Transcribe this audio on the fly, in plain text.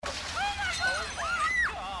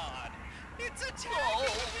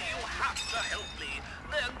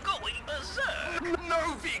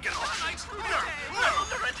vegan nights. They're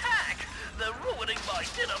under attack. They're ruining my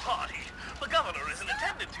dinner party. The governor is in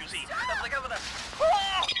attendance, you see. The governor...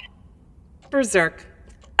 Oh! Berserk.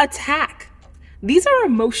 Attack. These are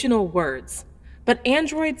emotional words. But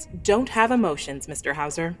androids don't have emotions, Mr.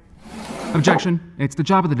 Hauser. Objection. It's the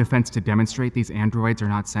job of the defense to demonstrate these androids are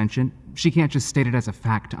not sentient. She can't just state it as a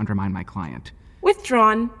fact to undermine my client.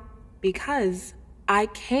 Withdrawn, because I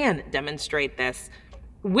can demonstrate this.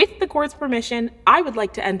 With the court's permission, I would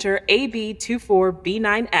like to enter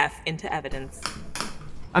AB24B9F into evidence.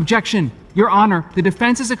 Objection. Your Honor, the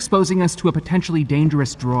defense is exposing us to a potentially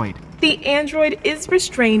dangerous droid. The android is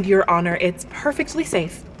restrained, Your Honor. It's perfectly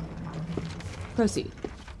safe. Proceed.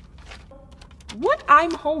 What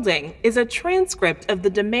I'm holding is a transcript of the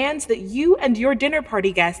demands that you and your dinner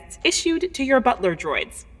party guests issued to your butler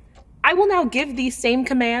droids. I will now give these same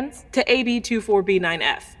commands to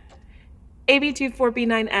AB24B9F.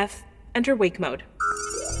 AB24B9F, enter wake mode.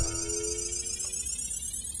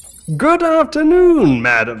 Good afternoon,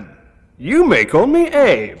 madam. You may call me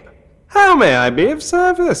Abe. How may I be of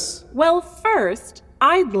service? Well, first,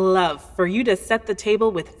 I'd love for you to set the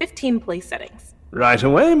table with 15 place settings. Right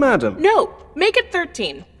away, madam. No, make it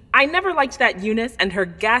 13. I never liked that Eunice and her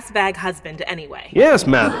gas bag husband anyway. Yes,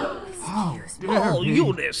 madam. Oh,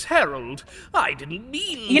 Eunice, Harold, I didn't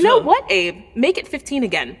mean You know what, Abe? Make it 15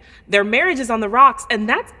 again. Their marriage is on the rocks, and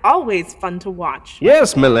that's always fun to watch.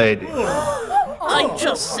 Yes, milady. I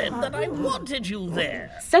just said that I wanted you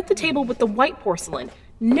there. Set the table with the white porcelain.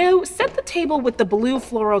 No, set the table with the blue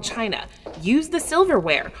floral china. Use the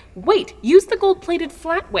silverware. Wait, use the gold-plated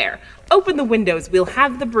flatware. Open the windows, we'll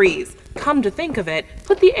have the breeze. Come to think of it,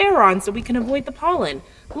 put the air on so we can avoid the pollen.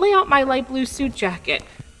 Lay out my light blue suit jacket.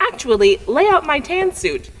 Actually, lay out my tan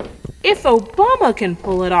suit. If Obama can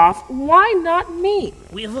pull it off, why not me?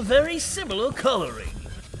 We have a very similar coloring.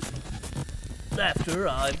 After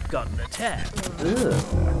I've gotten attacked.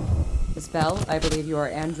 Miss Bell, I believe your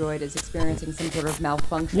android is experiencing some sort of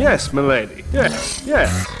malfunction. Yes, milady.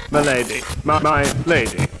 Yes, milady. My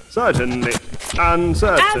lady. Certainly.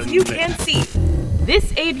 Uncertainly. As you can see,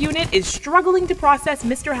 this Abe unit is struggling to process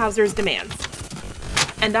Mr. Hauser's demands.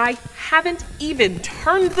 And I haven't even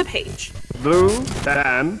turned the page. Blue,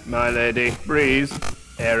 tan, my lady. Breeze.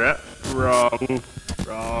 Error. Wrong.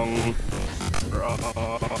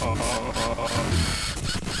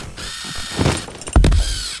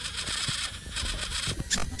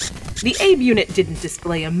 The Abe unit didn't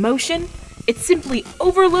display emotion. It simply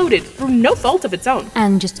overloaded through no fault of its own.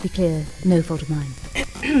 And just to be clear, no fault of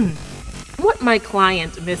mine. What my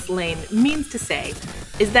client, Miss Lane, means to say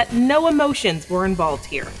is that no emotions were involved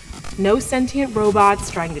here. No sentient robots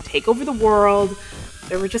trying to take over the world.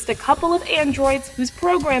 There were just a couple of androids whose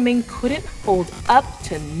programming couldn't hold up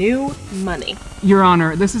to new money. Your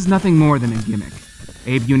Honor, this is nothing more than a gimmick.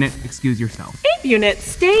 Abe Unit, excuse yourself. Abe Unit,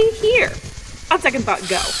 stay here. On second thought,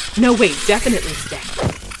 go. No, wait, definitely stay.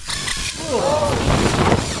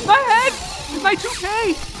 My head! My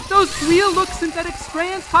 2K! Those real-look synthetic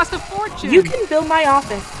strands cost a fortune! You can bill my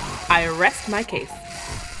office. I rest my case.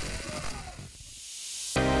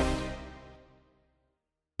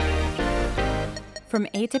 From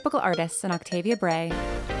Atypical Artists and Octavia Bray,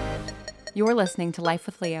 you're listening to Life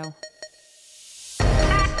with Leo.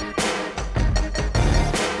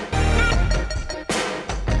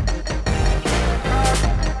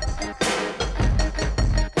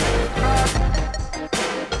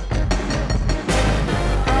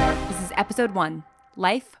 This is Episode 1,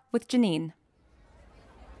 Life with Janine.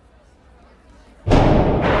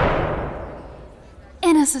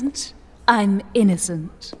 Innocent. I'm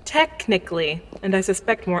innocent. Technically, and I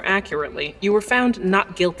suspect more accurately, you were found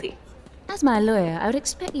not guilty. As my lawyer, I would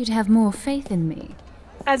expect you to have more faith in me.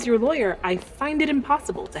 As your lawyer, I find it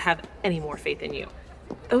impossible to have any more faith in you.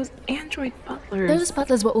 Those android butlers... Those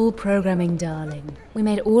butlers were all programming, darling. We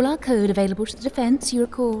made all our code available to the defense, you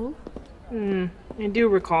recall? I do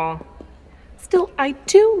recall. Still, I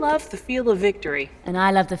do love the feel of victory. And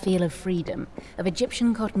I love the feel of freedom, of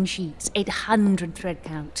Egyptian cotton sheets, 800 thread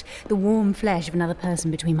count, the warm flesh of another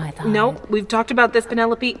person between my thighs. No, we've talked about this,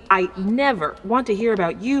 Penelope. I never want to hear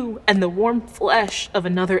about you and the warm flesh of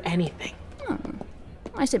another anything.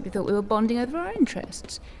 I simply thought we were bonding over our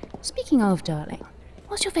interests. Speaking of, darling,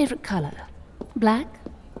 what's your favourite colour? Black?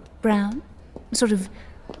 Brown? Sort of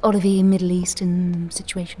olivey Middle Eastern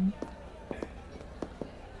situation?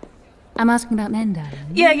 I'm asking about men, darling.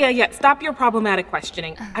 Yeah. Stop your problematic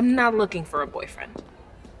questioning. I'm not looking for a boyfriend.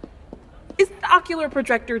 Is the ocular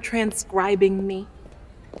projector transcribing me?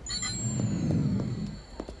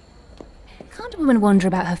 Can't a woman wonder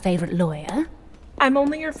about her favourite lawyer? I'm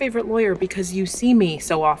only your favorite lawyer because you see me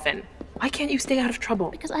so often. Why can't you stay out of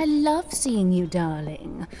trouble? Because I love seeing you,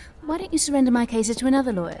 darling. Why don't you surrender my cases to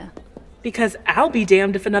another lawyer? Because I'll be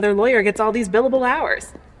damned if another lawyer gets all these billable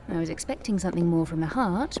hours. I was expecting something more from the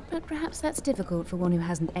heart, but perhaps that's difficult for one who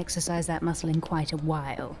hasn't exercised that muscle in quite a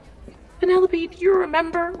while. Penelope, do you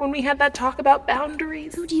remember when we had that talk about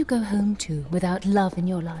boundaries? Who do you go home to without love in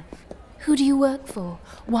your life? Who do you work for?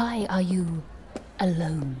 Why are you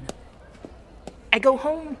alone? I go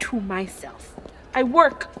home to myself. I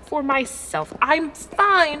work for myself. I'm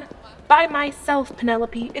fine by myself,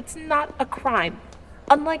 Penelope. It's not a crime.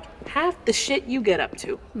 Unlike half the shit you get up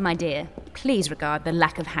to. My dear, please regard the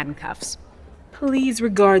lack of handcuffs. Please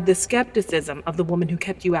regard the skepticism of the woman who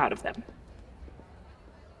kept you out of them.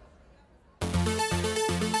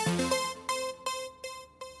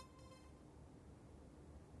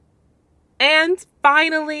 And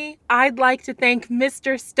finally, I'd like to thank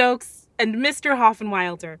Mr. Stokes and Mr.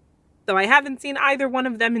 Hoffenwilder. Though I haven't seen either one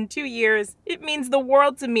of them in 2 years, it means the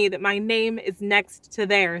world to me that my name is next to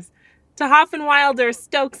theirs. To Hoffenwilder,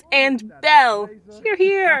 Stokes, and Bell. Hear,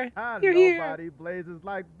 hear. Hear, hear. Nobody blazes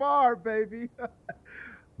like Barb, baby.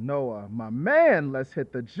 Noah, my man, let's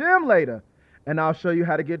hit the gym later. And I'll show you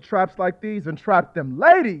how to get traps like these and trap them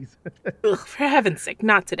ladies. Ugh, for heaven's sake,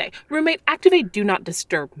 not today. Roommate, activate Do Not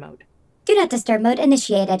Disturb mode. Do Not Disturb mode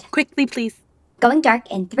initiated. Quickly, please. Going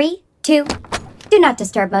dark in 3, 2... Do Not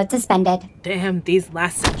Disturb mode suspended. Damn, these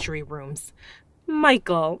last century rooms.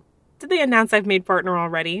 Michael, did they announce I've made partner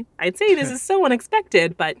already? I'd say this is so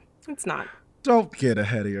unexpected, but it's not. Don't get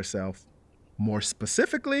ahead of yourself. More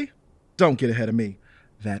specifically, don't get ahead of me.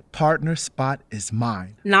 That partner spot is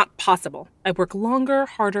mine. Not possible. I work longer,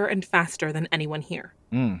 harder, and faster than anyone here.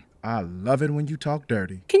 I love it when you talk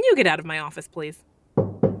dirty. Can you get out of my office, please?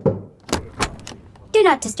 Do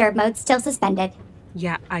Not Disturb mode still suspended.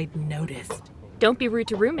 Yeah, I'd noticed. Don't be rude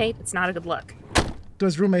to roommate. It's not a good look.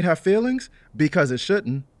 Does roommate have feelings? Because it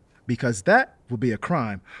shouldn't. Because that would be a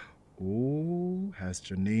crime. Ooh, has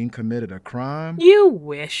Janine committed a crime? You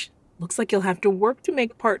wish. Looks like you'll have to work to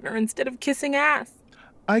make partner instead of kissing ass.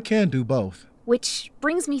 I can do both. Which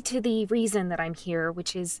brings me to the reason that I'm here,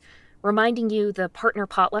 which is reminding you the partner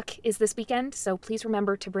potluck is this weekend, so please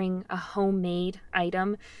remember to bring a homemade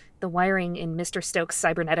item. The wiring in Mr. Stokes'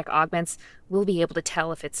 cybernetic augments will be able to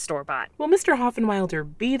tell if it's store-bought. Will Mr.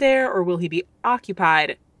 Hoffenwilder be there, or will he be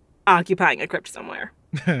occupying a crypt somewhere?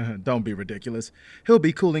 Don't be ridiculous. He'll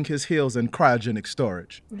be cooling his heels in cryogenic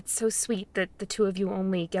storage. It's so sweet that the two of you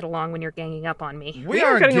only get along when you're ganging up on me. We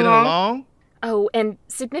aren't getting along. Oh, and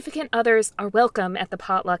significant others are welcome at the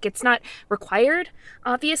potluck. It's not required,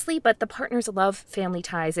 obviously, but the partners love family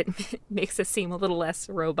ties. It makes us seem a little less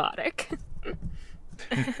robotic.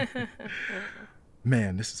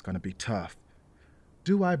 Man, this is going to be tough.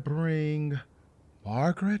 Do I bring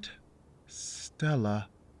Margaret, Stella,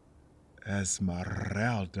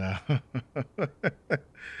 Esmeralda?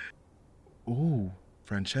 Ooh,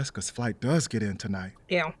 Francesca's flight does get in tonight.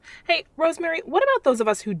 Yeah. Hey, Rosemary, what about those of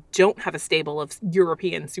us who don't have a stable of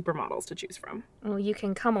European supermodels to choose from? Well, you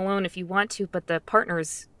can come alone if you want to, but the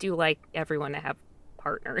partners do like everyone to have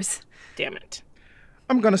partners. Damn it.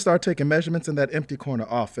 I'm going to start taking measurements in that empty corner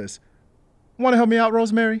office. Want to help me out,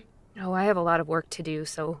 Rosemary? Oh, I have a lot of work to do,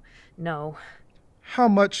 so no. How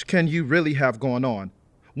much can you really have going on?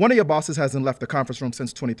 One of your bosses hasn't left the conference room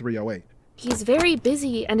since 2308. He's very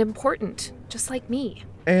busy and important, just like me.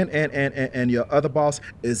 And your other boss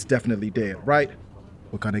is definitely dead, right?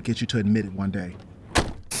 We're going to get you to admit it one day.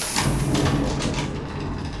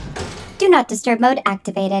 Do Not Disturb mode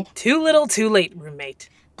activated. Too little, too late, roommate.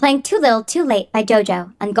 Playing Too Little, Too Late by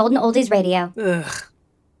JoJo on Golden Oldies Radio. Ugh.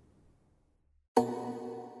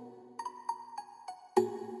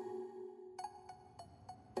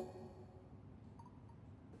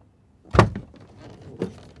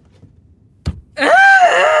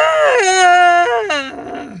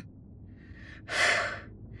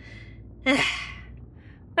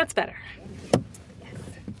 That's better. Yes.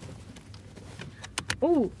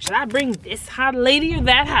 Ooh, should I bring this hot lady or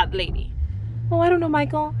that hot lady? Oh, I don't know,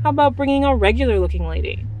 Michael. How about bringing a regular-looking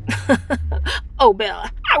lady? Oh, Bella,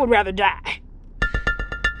 I would rather die.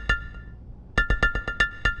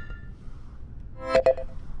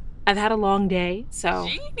 I've had a long day, so...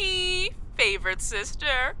 Jeannie, favorite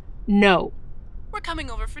sister. No. We're coming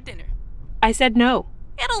over for dinner. I said no.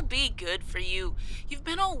 It'll be good for you. You've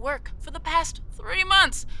been on work for the past 3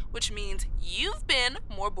 months, which means you've been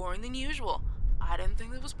more boring than usual. I didn't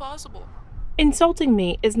think that was possible. Insulting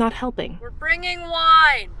me is not helping. We're bringing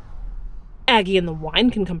wine. Aggie and the wine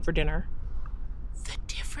can come for dinner. The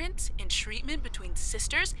difference in treatment between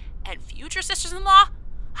sisters and future sisters-in-law?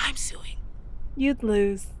 I'm suing. You'd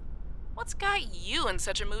lose. What's got you in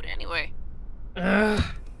such a mood anyway? Ugh.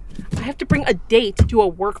 I have to bring a date to a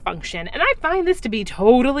work function, and I find this to be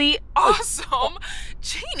totally awesome!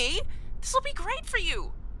 Janie, this will be great for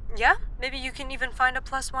you. Yeah, maybe you can even find a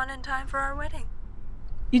 +1 in time for our wedding.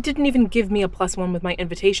 You didn't even give me a +1 with my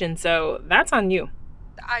invitation, so that's on you.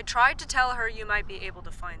 I tried to tell her you might be able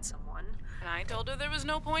to find someone. And I told her there was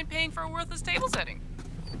no point paying for a worthless table setting.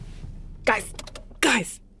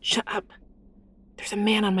 Guys, shut up. There's a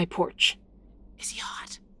man on my porch. Is he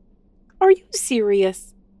hot? Are you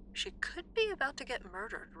serious? She could be about to get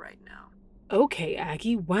murdered right now. Okay,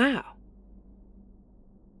 Aggie, wow.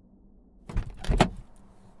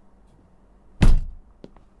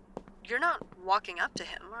 You're not walking up to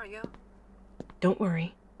him, are you? Don't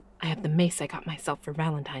worry. I have the mace I got myself for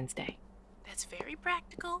Valentine's Day. That's very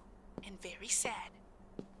practical and very sad.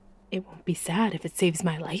 It won't be sad if it saves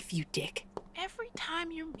my life, you dick. Every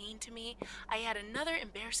time you're mean to me, I add another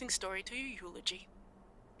embarrassing story to your eulogy.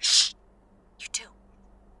 Shh! You too.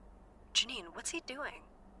 Janine, what's he doing?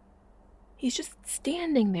 He's just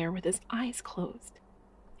standing there with his eyes closed.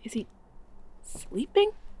 Is he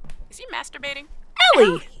sleeping? Is he masturbating?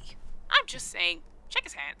 Ellie! I'm just saying, check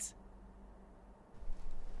his hands.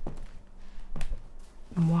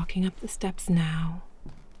 I'm walking up the steps now.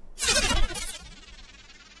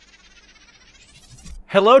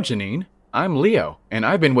 Hello, Janine. I'm Leo, and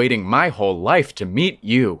I've been waiting my whole life to meet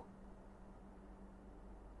you.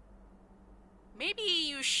 Maybe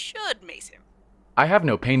you should mace him. I have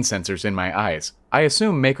no pain sensors in my eyes. I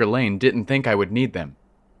assume Maker Lane didn't think I would need them.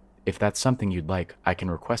 If that's something you'd like, I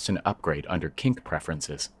can request an upgrade under kink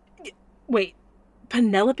preferences. Wait,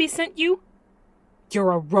 Penelope sent you?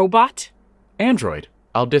 You're a robot? Android.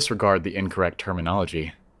 I'll disregard the incorrect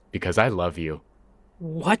terminology, because I love you.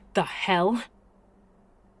 What the hell?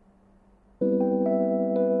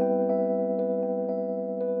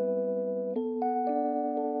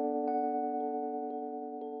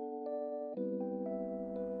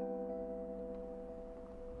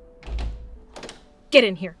 Get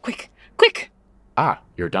in here, quick, quick! Ah,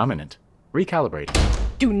 you're dominant. Recalibrate.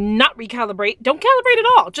 Do not recalibrate. Don't calibrate at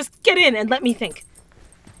all. Just get in and let me think.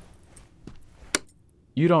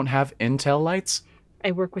 You don't have Intel lights?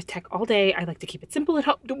 I work with tech all day. I like to keep it simple at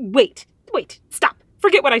home. Wait, stop.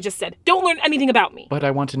 Forget what I just said. Don't learn anything about me. But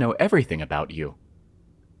I want to know everything about you.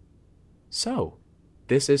 So,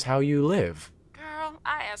 this is how you live. Girl,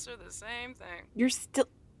 I asked her the same thing. You're still...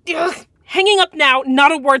 Ugh. Hanging up now,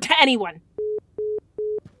 not a word to anyone.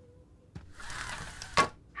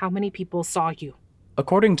 How many people saw you?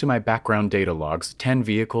 According to my background data logs, 10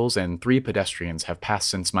 vehicles and 3 pedestrians have passed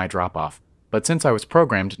since my drop-off. But since I was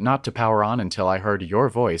programmed not to power on until I heard your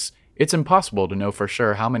voice, it's impossible to know for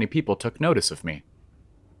sure how many people took notice of me.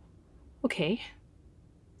 Okay.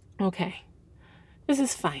 This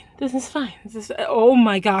is fine. Oh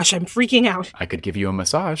my gosh, I'm freaking out. I could give you a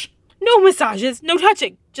massage. No massages, no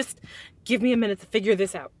touching. Just give me a minute to figure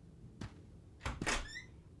this out.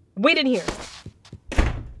 Wait in here.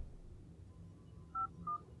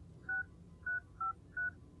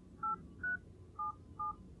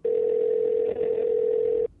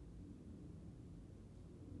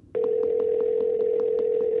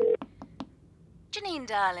 Janine,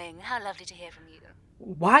 darling, how lovely to hear from you.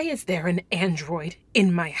 Why is there an android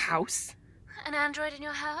in my house? An android in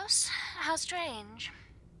your house? How strange.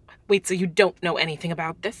 Wait, so you don't know anything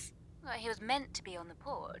about this? Well, he was meant to be on the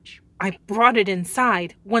porch. I brought it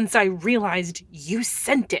inside once I realized you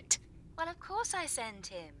sent it. Well, of course I sent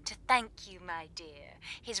him. To thank you, my dear.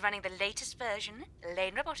 He's running the latest version,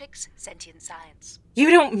 Lane Robotics, Sentient Science.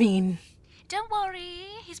 You don't mean... Don't worry,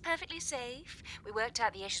 he's perfectly safe. We worked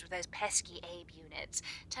out the issues with those pesky Abe units.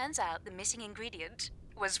 Turns out the missing ingredient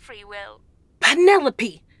was free will.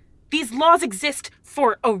 Penelope! These laws exist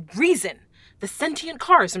for a reason. The sentient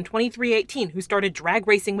cars from 2318 who started drag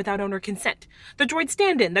racing without owner consent. The droid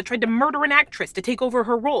stand-in that tried to murder an actress to take over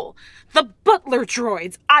her role. The butler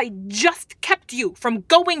droids I just kept you from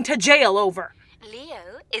going to jail over.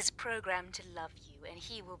 Leo is programmed to love you, and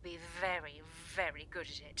he will be very, very good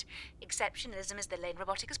at it. Exceptionalism is the Lane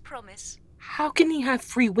Robotics promise. How can he have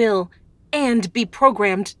free will and be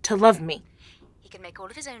programmed to love me? He can make all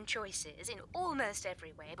of his own choices in almost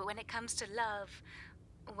every way, but when it comes to love,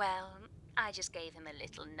 well, I just gave him a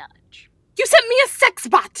little nudge. You sent me a sex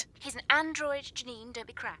bot! He's an android, Janine, don't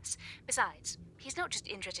be crass. Besides, he's not just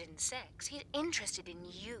interested in sex, he's interested in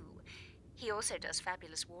you. He also does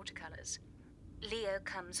fabulous watercolors. Leo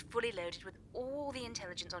comes fully loaded with all the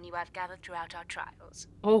intelligence on you I've gathered throughout our trials.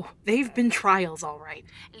 Oh, they've been trials, all right.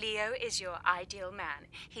 Leo is your ideal man.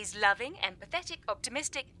 He's loving, empathetic,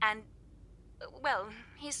 optimistic, and... well,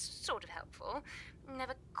 he's sort of helpful.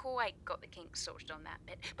 Never quite got the kinks sorted on that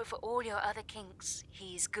bit, but for all your other kinks,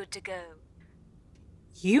 he's good to go.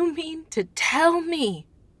 You mean to tell me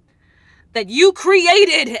that you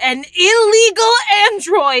created an illegal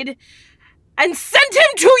android and sent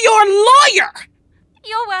him to your lawyer?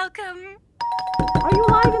 You're welcome. Are you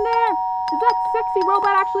alive in there? Is that sexy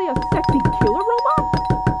robot actually a sexy killer robot?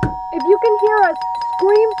 If you can hear us,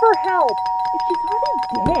 scream for help. If she's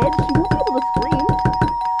already dead, she won't be able to scream.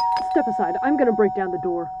 Step aside. I'm gonna break down the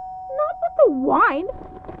door. Not with the wine.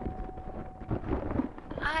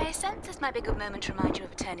 I sense this might be a good moment to remind you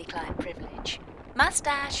of attorney-client privilege.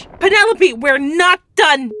 Mustache. Penelope, we're not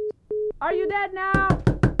done. Are you dead now?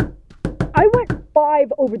 I went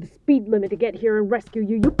 5 over the speed limit to get here and rescue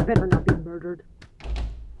you. You better not be murdered.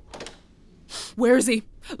 Where is he?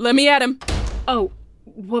 Let me at him. Oh,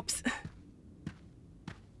 whoops.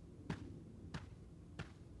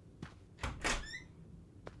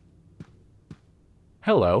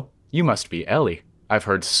 Hello, you must be Ellie. I've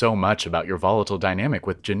heard so much about your volatile dynamic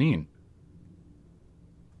with Janine.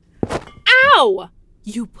 Ow!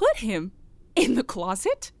 You put him in the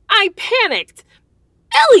closet? I panicked.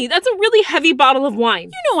 Ellie, that's a really heavy bottle of wine.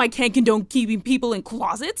 You know I can't condone keeping people in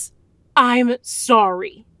closets. I'm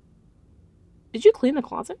sorry. Did you clean the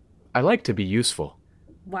closet? I like to be useful.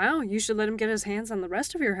 Wow, you should let him get his hands on the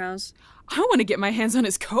rest of your house. I want to get my hands on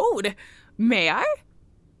his code. May I?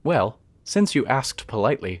 Well, since you asked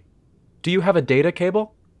politely, do you have a data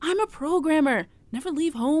cable? I'm a programmer. Never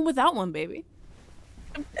leave home without one, baby.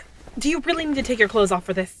 Do you really need to take your clothes off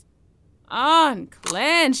for this?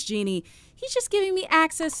 Unclench, Genie. He's just giving me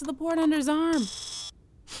access to the port under his arm.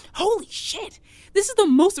 Holy shit! This is the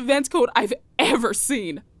most advanced code I've ever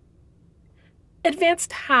seen.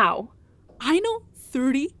 Advanced how? I know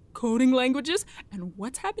 30 coding languages, and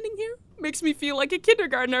what's happening here makes me feel like a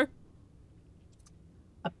kindergartner.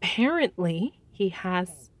 Apparently, he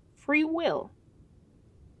has free will.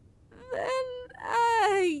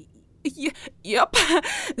 Then, yep,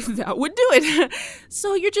 that would do it.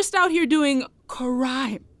 So you're just out here doing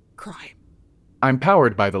crime. I'm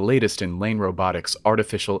powered by the latest in Lane Robotics'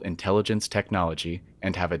 artificial intelligence technology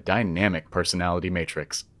and have a dynamic personality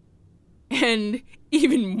matrix. And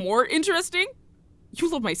even more interesting, you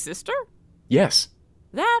love my sister? Yes.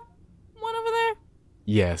 That one over there?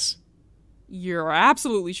 Yes. You're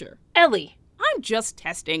absolutely sure. Ellie. I'm just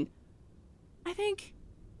testing. I think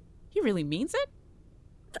he really means it.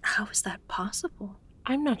 How is that possible?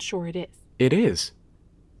 I'm not sure it is. It is.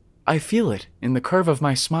 I feel it in the curve of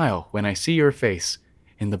my smile when I see your face,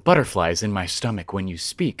 in the butterflies in my stomach when you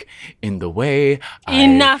speak, in the way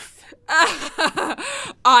Enough!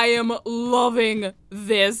 I am loving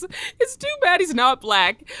this. It's too bad he's not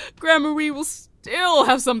black. Grandma Marie will still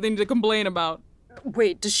have something to complain about.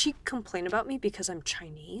 Wait, does she complain about me because I'm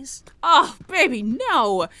Chinese? Oh, baby,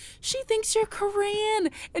 no. She thinks you're Korean,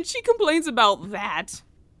 and she complains about that.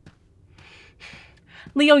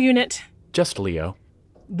 Leo unit. Just Leo.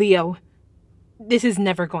 Leo, this is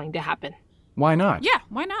never going to happen. Why not? Yeah,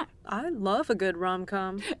 why not? I love a good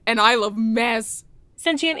rom-com. And I love mess.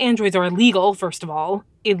 Sentient androids are illegal, first of all.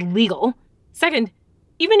 Illegal. Second,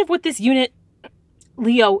 even if what this unit,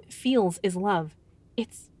 Leo, feels is love,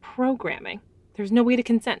 it's programming. There's no way to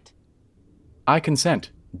consent. I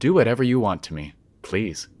consent. Do whatever you want to me.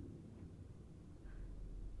 Please.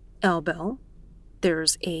 Albel,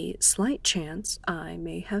 there's a slight chance I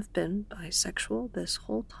may have been bisexual this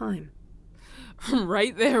whole time.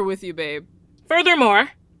 Right there with you, babe.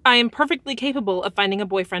 Furthermore, I am perfectly capable of finding a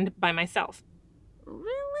boyfriend by myself.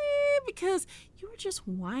 Really? Because you were just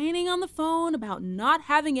whining on the phone about not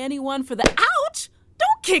having anyone for the ouch!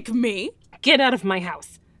 Don't kick me! Get out of my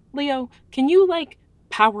house. Leo, can you,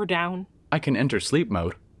 power down? I can enter sleep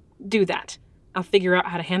mode. Do that. I'll figure out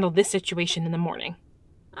how to handle this situation in the morning.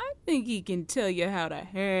 I think he can tell you how to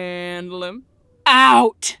handle him.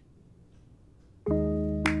 Out!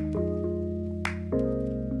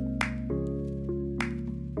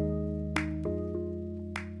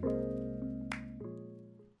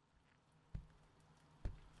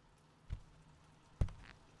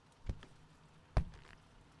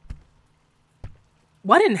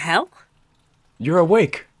 What in hell? You're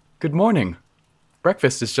awake. Good morning.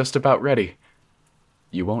 Breakfast is just about ready.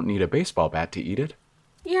 You won't need a baseball bat to eat it.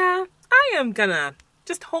 Yeah, I am gonna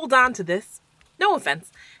just hold on to this. No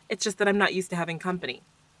offense. It's just that I'm not used to having company.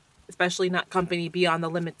 Especially not company beyond the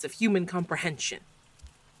limits of human comprehension.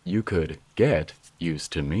 You could get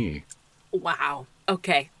used to me. Wow.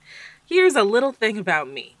 Okay. Here's a little thing about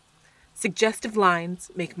me. Suggestive lines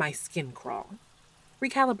make my skin crawl.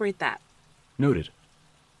 Recalibrate that. Noted.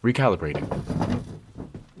 Recalibrating.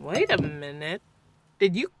 Wait a minute.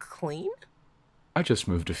 Did you clean? I just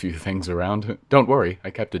moved a few things around. Don't worry, I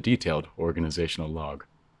kept a detailed organizational log.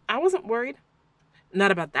 I wasn't worried.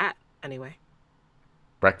 Not about that, anyway.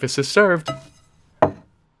 Breakfast is served.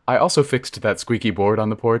 I also fixed that squeaky board on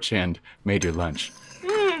the porch and made your lunch.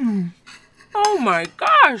 Oh my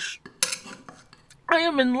gosh! I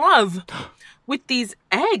am in love with these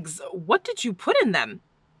eggs. What did you put in them?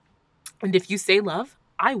 And if you say love,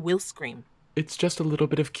 I will scream. It's just a little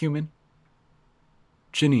bit of cumin.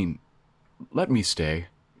 Janine, let me stay.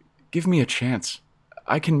 Give me a chance.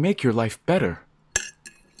 I can make your life better.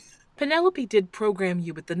 Penelope did program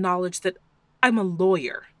you with the knowledge that I'm a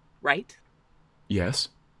lawyer, right? Yes?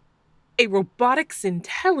 A robotics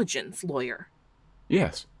intelligence lawyer.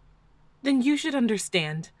 Yes. Then you should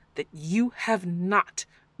understand that you have not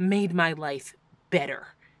made my life better.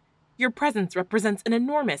 Your presence represents an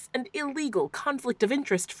enormous and illegal conflict of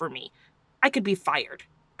interest for me. I could be fired.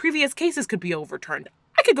 Previous cases could be overturned.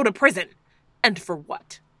 I could go to prison. And for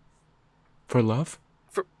what? For love?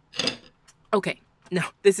 Okay, no,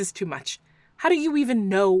 this is too much. How do you even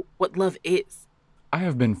know what love is? I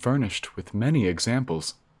have been furnished with many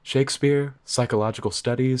examples. Shakespeare, psychological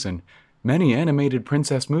studies, and many animated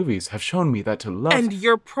princess movies have shown me that to love... And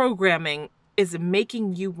your programming is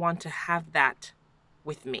making you want to have that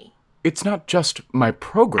with me. It's not just my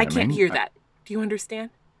programming. I can't hear that. Do you understand?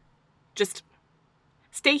 Just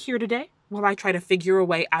stay here today while I try to figure a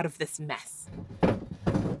way out of this mess.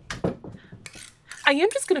 I am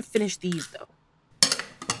just going to finish these, though.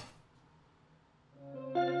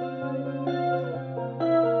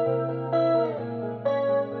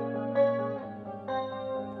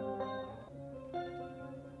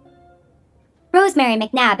 Rosemary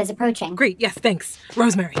McNabb is approaching. Great, yes, thanks.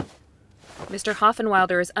 Rosemary. Mr.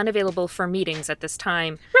 Hoffenwilder is unavailable for meetings at this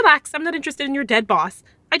time. Relax, I'm not interested in your dead boss.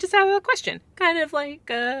 I just have a question, kind of like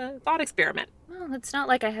a thought experiment. Well, it's not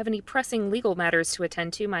like I have any pressing legal matters to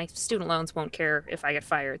attend to. My student loans won't care if I get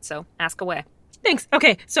fired, so ask away. Thanks.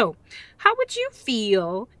 Okay, so how would you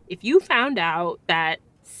feel if you found out that,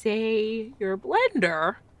 say, your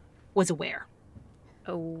blender was aware?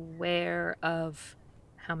 Aware of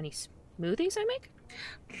how many smoothies I make?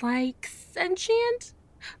 Like sentient?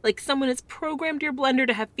 Like someone has programmed your blender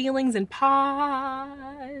to have feelings and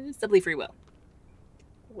possibly free will.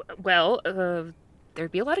 Well,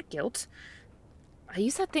 there'd be a lot of guilt. I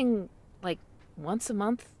use that thing, like, once a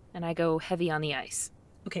month, and I go heavy on the ice.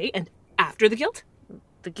 Okay, and after the guilt?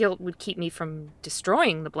 The guilt would keep me from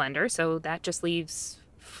destroying the blender, so that just leaves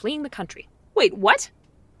fleeing the country. Wait, what?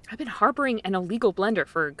 I've been harboring an illegal blender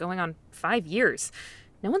for going on 5 years.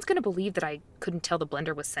 No one's gonna believe that I couldn't tell the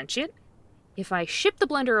blender was sentient. If I ship the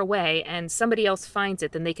blender away and somebody else finds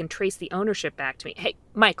it, then they can trace the ownership back to me. Hey,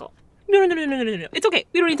 Michael. No. It's okay.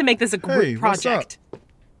 We don't need to make this a group project. What's up?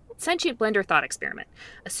 Sentient blender thought experiment.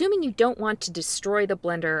 Assuming you don't want to destroy the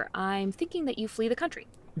blender, I'm thinking that you flee the country.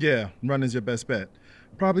 Yeah, run is your best bet.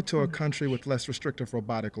 Probably to a country with less restrictive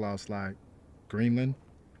robotic laws like Greenland.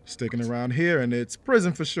 Sticking around here and it's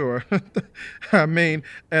prison for sure. I mean,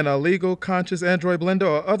 an illegal conscious android blender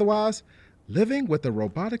or otherwise, living with a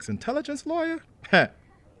robotics intelligence lawyer?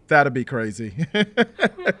 That'd be crazy.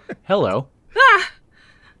 Hello.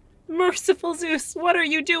 Merciful Zeus, what are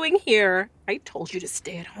you doing here? I told you to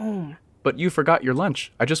stay at home. But you forgot your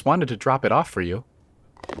lunch. I just wanted to drop it off for you.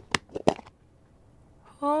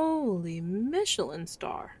 Holy Michelin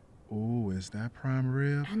star. Ooh, is that prime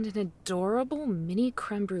rib? And an adorable mini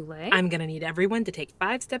creme brulee. I'm gonna need everyone to take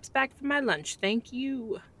 5 steps back from my lunch. Thank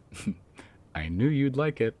you. I knew you'd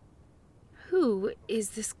like it. Who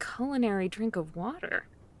is this culinary drink of water?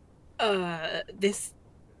 This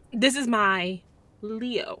is my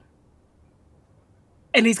Leo.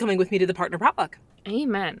 And he's coming with me to the partner potluck.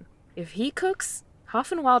 Amen. If he cooks,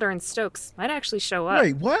 Hoffenwilder and Stokes might actually show up.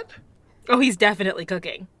 Wait, what? Oh, he's definitely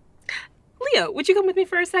cooking. Leo, would you come with me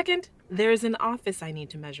for a second? There's an office I need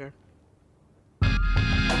to measure.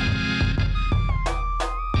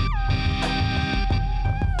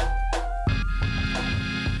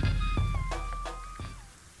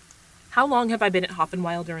 How long have I been at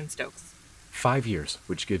Hoffenwilder and Stokes? 5 years,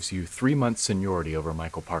 which gives you 3 months seniority over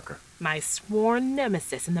Michael Parker. My sworn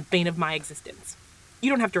nemesis and the bane of my existence. You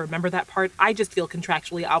don't have to remember that part. I just feel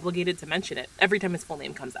contractually obligated to mention it every time his full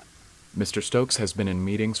name comes up. Mr. Stokes has been in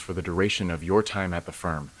meetings for the duration of your time at the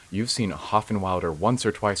firm. You've seen Hoffenwilder once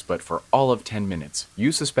or twice, but for all of 10 minutes.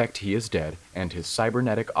 You suspect he is dead, and his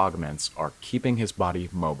cybernetic augments are keeping his body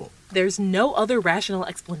mobile. There's no other rational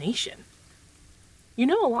explanation. You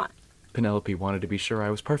know a lot. Penelope wanted to be sure I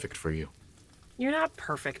was perfect for you. You're not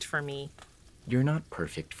perfect for me. You're not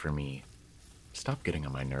perfect for me. Stop getting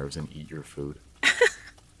on my nerves and eat your food.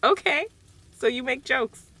 Okay, so you make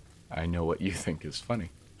jokes. I know what you think is funny.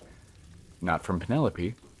 Not from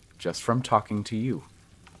Penelope, just from talking to you.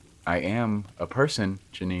 I am a person,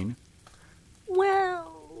 Janine. Well...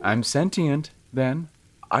 I'm sentient, then.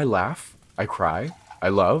 I laugh, I cry, I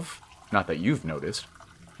love. Not that you've noticed.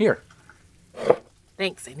 Here.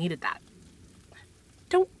 Thanks, I needed that.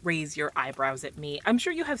 Don't raise your eyebrows at me. I'm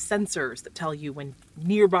sure you have sensors that tell you when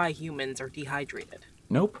nearby humans are dehydrated.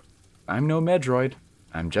 Nope. I'm no Medroid.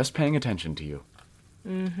 I'm just paying attention to you.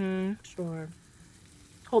 Mm-hmm, sure.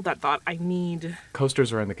 Hold that thought. I need...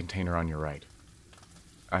 Coasters are in the container on your right.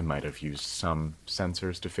 I might have used some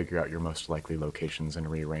sensors to figure out your most likely locations and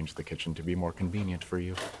rearrange the kitchen to be more convenient for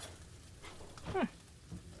you.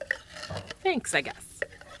 Thanks, I guess.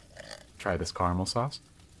 Try this caramel sauce.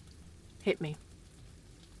 Hit me.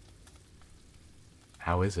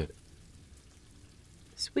 How is it?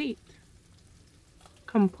 Sweet.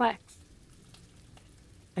 Complex.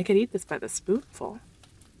 I could eat this by the spoonful.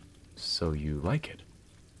 So you like it?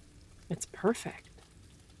 It's perfect.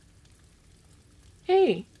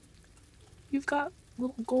 Hey, you've got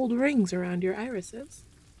little gold rings around your irises.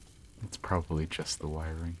 It's probably just the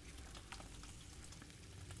wiring.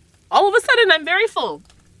 All of a sudden, I'm very full.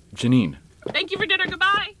 Janine. Thank you for dinner.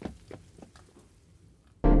 Goodbye.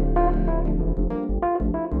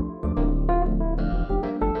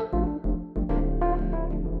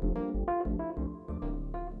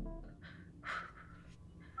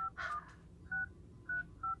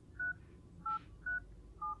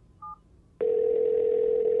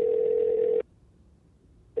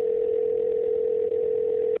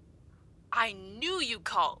 I knew you'd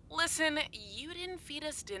call. Listen, you didn't feed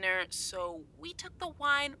us dinner, so we took the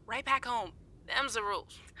wine right back home. Them's the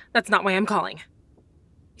rules. That's not why I'm calling.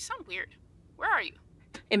 You sound weird. Where are you?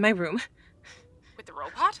 In my room. With the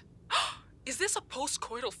robot? Is this a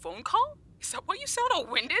post-coital phone call? Is that why you sound all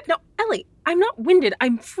winded? No, Ellie, I'm not winded.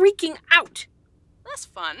 I'm freaking out. That's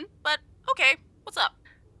fun, but okay. What's up?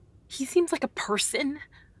 He seems like a person.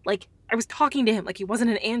 Like, I was talking to him like he wasn't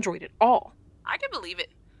an android at all. I can believe it.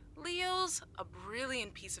 Leo's a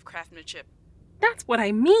brilliant piece of craftsmanship. That's what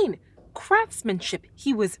I mean. Craftsmanship.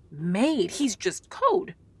 He was made. He's just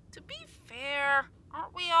code. To be fair,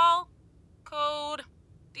 aren't we all? Code,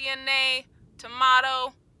 DNA,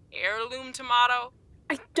 tomato, heirloom tomato.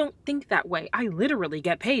 I don't think that way. I literally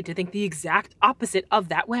get paid to think the exact opposite of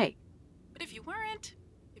that way. But if you weren't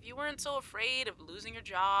so afraid of losing your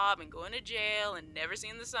job and going to jail and never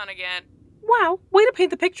seeing the sun again. Wow, way to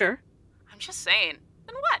paint the picture. I'm just saying.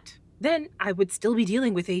 Then what? Then I would still be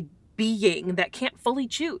dealing with a being that can't fully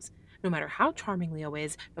choose. No matter how charming Leo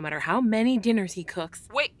is, no matter how many dinners he cooks.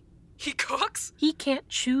 Wait, he cooks? He can't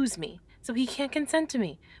choose me, so he can't consent to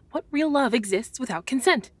me. What real love exists without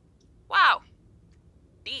consent? Wow.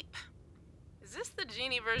 Deep. Is this the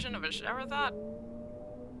genie version of a shower thought?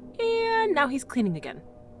 And now he's cleaning again.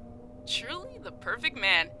 Truly the perfect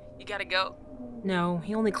man. You gotta go? No,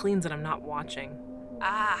 he only cleans when I'm not watching.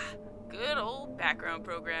 Ah, good old background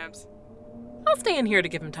programs. I'll stay in here to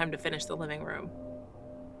give him time to finish the living room.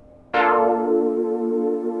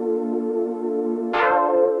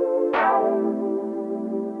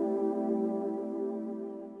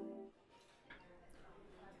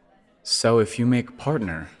 So if you make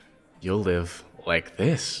partner, you'll live like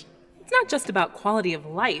this. It's not just about quality of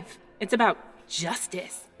life. It's about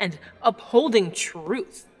justice and upholding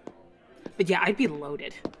truth. But yeah, I'd be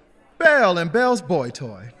loaded. Belle and Belle's boy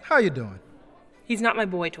toy. How you doing? He's not my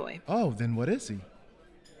boy toy. Oh, then what is he?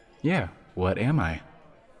 Yeah, what am I?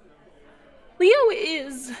 Leo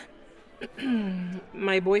is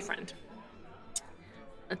my boyfriend.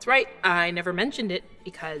 That's right. I never mentioned it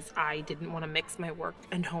because I didn't want to mix my work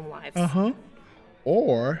and home lives. Uh-huh.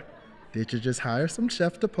 Or did you just hire some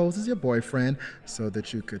chef to pose as your boyfriend so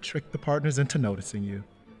that you could trick the partners into noticing you?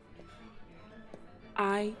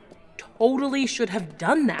 I totally should have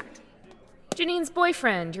done that. Janine's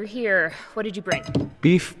boyfriend, you're here. What did you bring?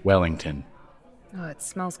 Beef Wellington. Oh, it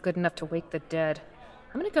smells good enough to wake the dead.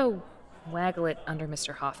 I'm gonna go waggle it under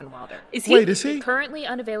Mr. Hoffenwalder. Is he? Wait, is he? Currently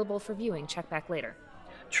unavailable for viewing. Check back later.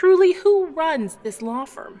 Truly, who runs this law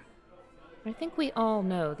firm? I think we all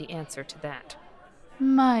know the answer to that.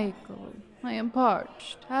 Michael, I am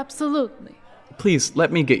parched. Absolutely. Please,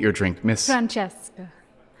 let me get your drink, Miss... Francesca.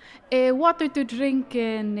 Water to drink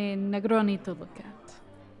and a Negroni to look at.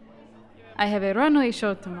 I have a runway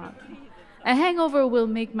show tomorrow. A hangover will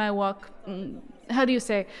make my walk, how do you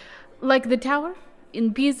say, like the tower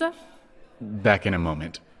in Pisa? Back in a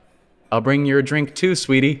moment. I'll bring your drink too,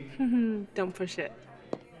 sweetie. Don't push it.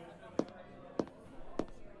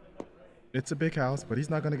 It's a big house, but he's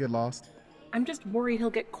not going to get lost. I'm just worried he'll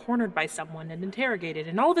get cornered by someone and interrogated,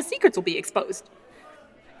 and all of his secrets will be exposed.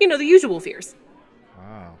 You know, the usual fears.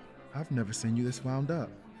 Wow, I've never seen you this wound up.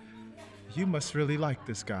 You must really like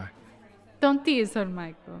this guy. Don't tease her,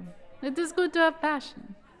 Michael. It is good to have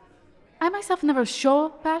passion. I myself never show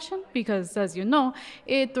passion because, as you know,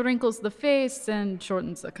 it wrinkles the face and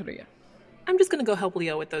shortens the career. I'm just gonna go help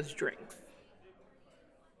Leo with those drinks.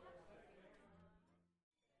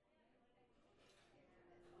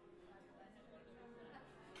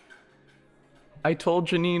 I told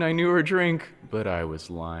Janine I knew her drink, but I was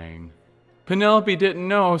lying. Penelope didn't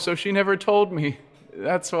know, so she never told me.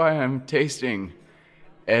 That's why I'm tasting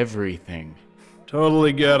everything.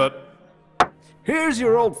 Totally get it. Here's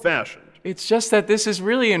your old-fashioned. It's just that this is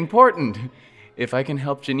really important. If I can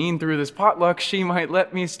help Janine through this potluck, she might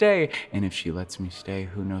let me stay. And if she lets me stay,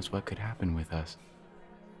 who knows what could happen with us.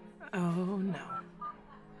 Oh, no.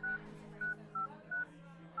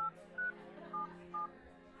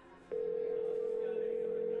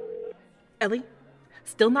 Ellie?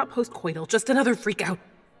 Still not post-coital, just another freak out.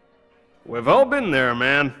 We've all been there,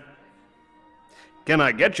 man. Can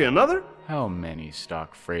I get you another? How many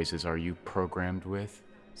stock phrases are you programmed with?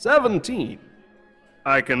 17.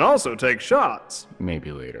 I can also take shots.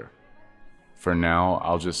 Maybe later. For now,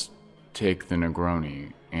 I'll just take the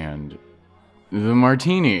Negroni and the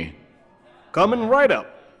martini. Coming right up.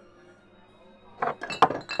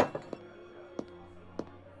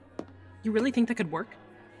 You really think that could work?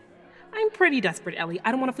 I'm pretty desperate, Ellie.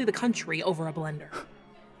 I don't want to flee the country over a blender.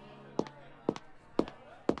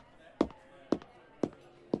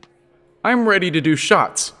 I'm ready to do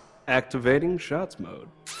shots. Activating shots mode.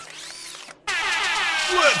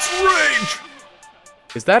 Let's rage!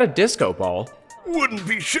 Is that a disco ball? Wouldn't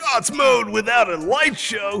be shots mode without a light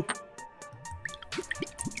show.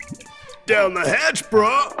 Down the hatch,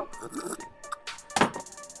 brah.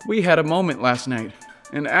 We had a moment last night.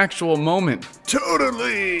 An actual moment.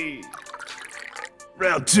 Totally.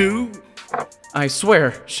 Round 2. I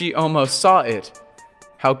swear, she almost saw it.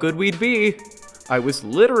 How good we'd be. I was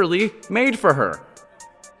literally made for her.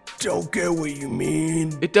 Don't get what you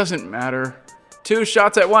mean. It doesn't matter. 2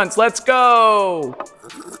 shots at once, let's go!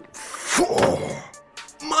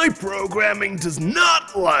 My programming does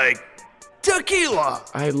not like tequila.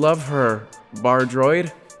 I love her, Bar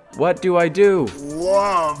Droid. What do I do?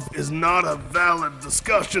 Love is not a valid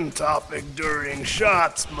discussion topic during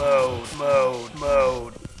shots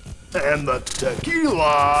mode. And the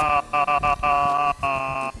tequila.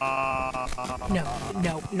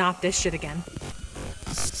 No, not this shit again.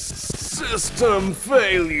 System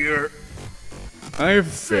failure. I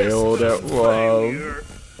failed at love.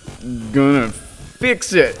 Gonna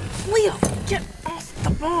fix it. Leo, get off the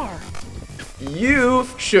bar. You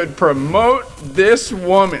should promote this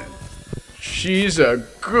woman. She's a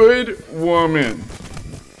good woman.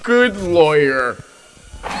 Good lawyer.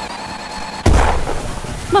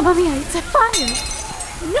 Mamma mia, it's a fire!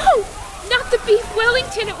 No! Not the beef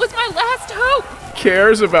Wellington! It was my last hope!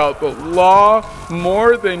 Cares about the law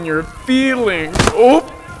more than your feelings. Oh!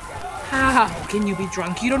 How can you be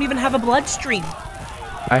drunk? You don't even have a bloodstream.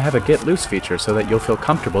 I have a get loose feature so that you'll feel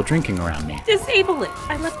comfortable drinking around me. Disable it.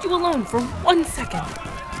 I left you alone for 1 second.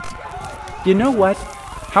 You know what?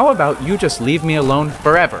 How about you just leave me alone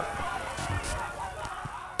forever?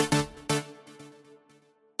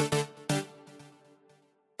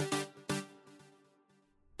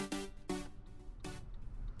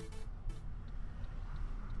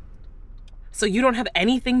 So you don't have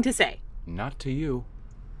anything to say? Not to you.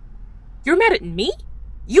 You're mad at me?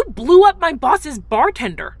 You blew up my boss's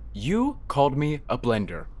bartender. You called me a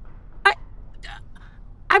blender.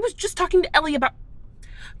 I was just talking to Ellie about...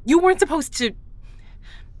 You weren't supposed to...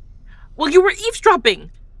 Well, you were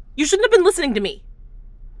eavesdropping. You shouldn't have been listening to me.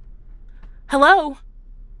 Hello?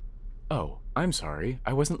 Oh, I'm sorry.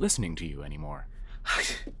 I wasn't listening to you anymore.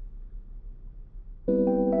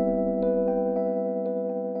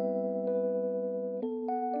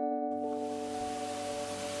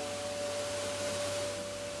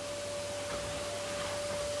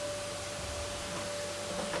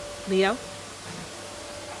 Leo?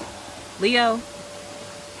 Leo?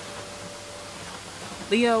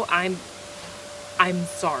 Leo, I'm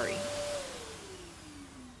sorry.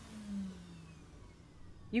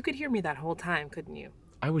 You could hear me that whole time, couldn't you?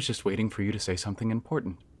 I was just waiting for you to say something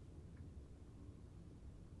important.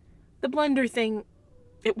 The blender thing,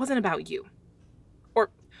 it wasn't about you.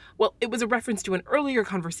 Or, well, it was a reference to an earlier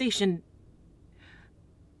conversation.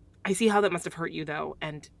 I see how that must have hurt you, though,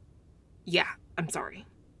 and yeah, I'm sorry.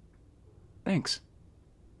 Thanks.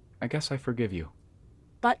 I guess I forgive you.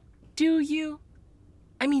 But do you?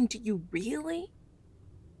 I mean, do you really?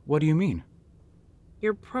 What do you mean?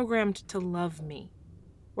 You're programmed to love me.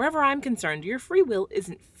 Wherever I'm concerned, your free will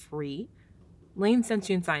isn't free. Lane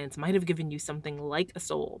sentient science might have given you something like a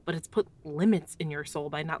soul, but it's put limits in your soul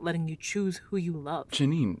by not letting you choose who you love.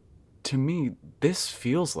 Janine, to me, this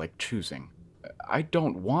feels like choosing. I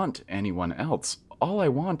don't want anyone else. All I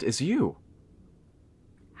want is you.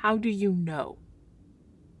 How do you know?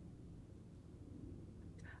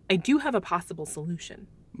 I do have a possible solution.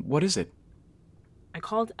 What is it? I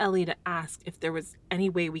called Ellie to ask if there was any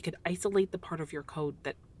way we could isolate the part of your code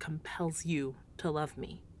that compels you to love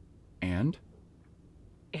me. And?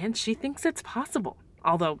 And she thinks it's possible,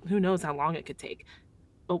 although who knows how long it could take.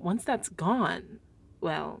 But once that's gone,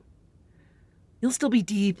 well, you'll still be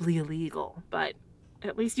deeply illegal, but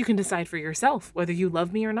at least you can decide for yourself whether you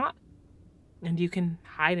love me or not. And you can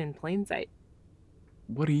hide in plain sight.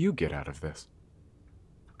 What do you get out of this?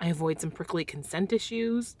 I avoid some prickly consent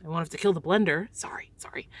issues. I won't have to kill the blender. Sorry.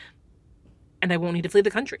 And I won't need to flee the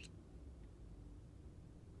country.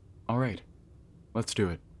 All right. Let's do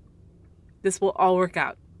it. This will all work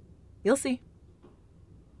out. You'll see.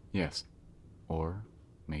 Yes. Or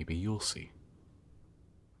maybe you'll see.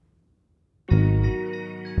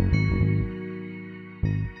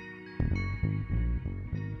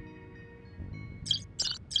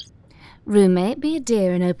 Roommate, be a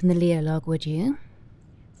dear and open the Leo log, would you?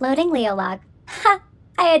 Loading Leo log. Ha!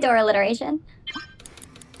 I adore alliteration.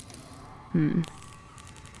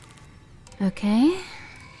 Okay.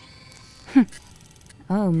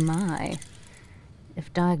 Oh my.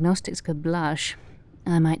 If diagnostics could blush,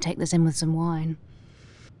 I might take this in with some wine.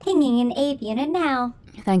 Pinging an Abe unit now.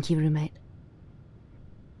 Thank you, roommate.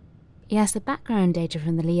 Yes, the background data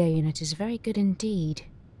from the Leo unit is very good indeed.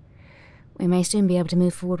 We may soon be able to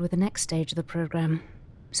move forward with the next stage of the program.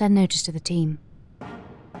 Send notice to the team.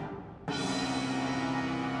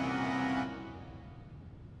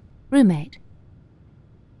 Roommate,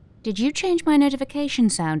 did you change my notification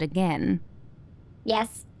sound again?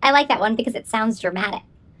 Yes, I like that one because it sounds dramatic.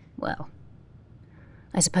 Well,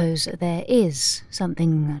 I suppose there is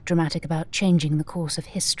something dramatic about changing the course of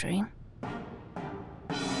history.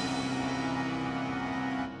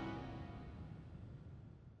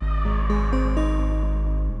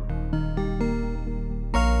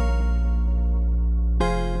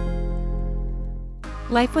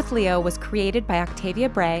 Life with Leo was created by Octavia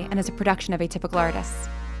Bray and is a production of Atypical Artists.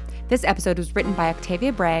 This episode was written by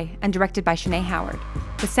Octavia Bray and directed by Shanae Howard,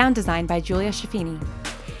 with sound design by Julia Schifini.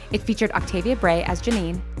 It featured Octavia Bray as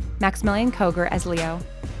Janine, Maximilian Koger as Leo,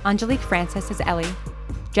 Angelique Francis as Ellie,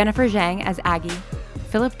 Jennifer Zhang as Aggie,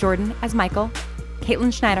 Philip Jordan as Michael,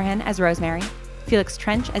 Caitlin Schneiderhan as Rosemary, Felix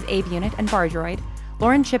Trench as Abe Unit and Bardroid,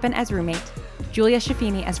 Lauren Shippen as Roommate, Julia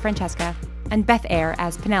Schifini as Francesca, and Beth Eyre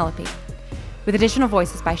as Penelope, with additional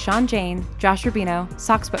voices by Sean Jane, Josh Rubino,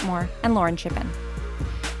 Sox Whitmore, and Lauren Shippen.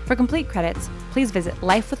 For complete credits, please visit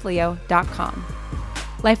lifewithleo.com.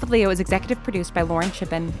 Life with Leo is executive produced by Lauren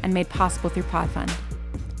Shippen and made possible through Podfund.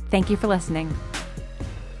 Thank you for listening.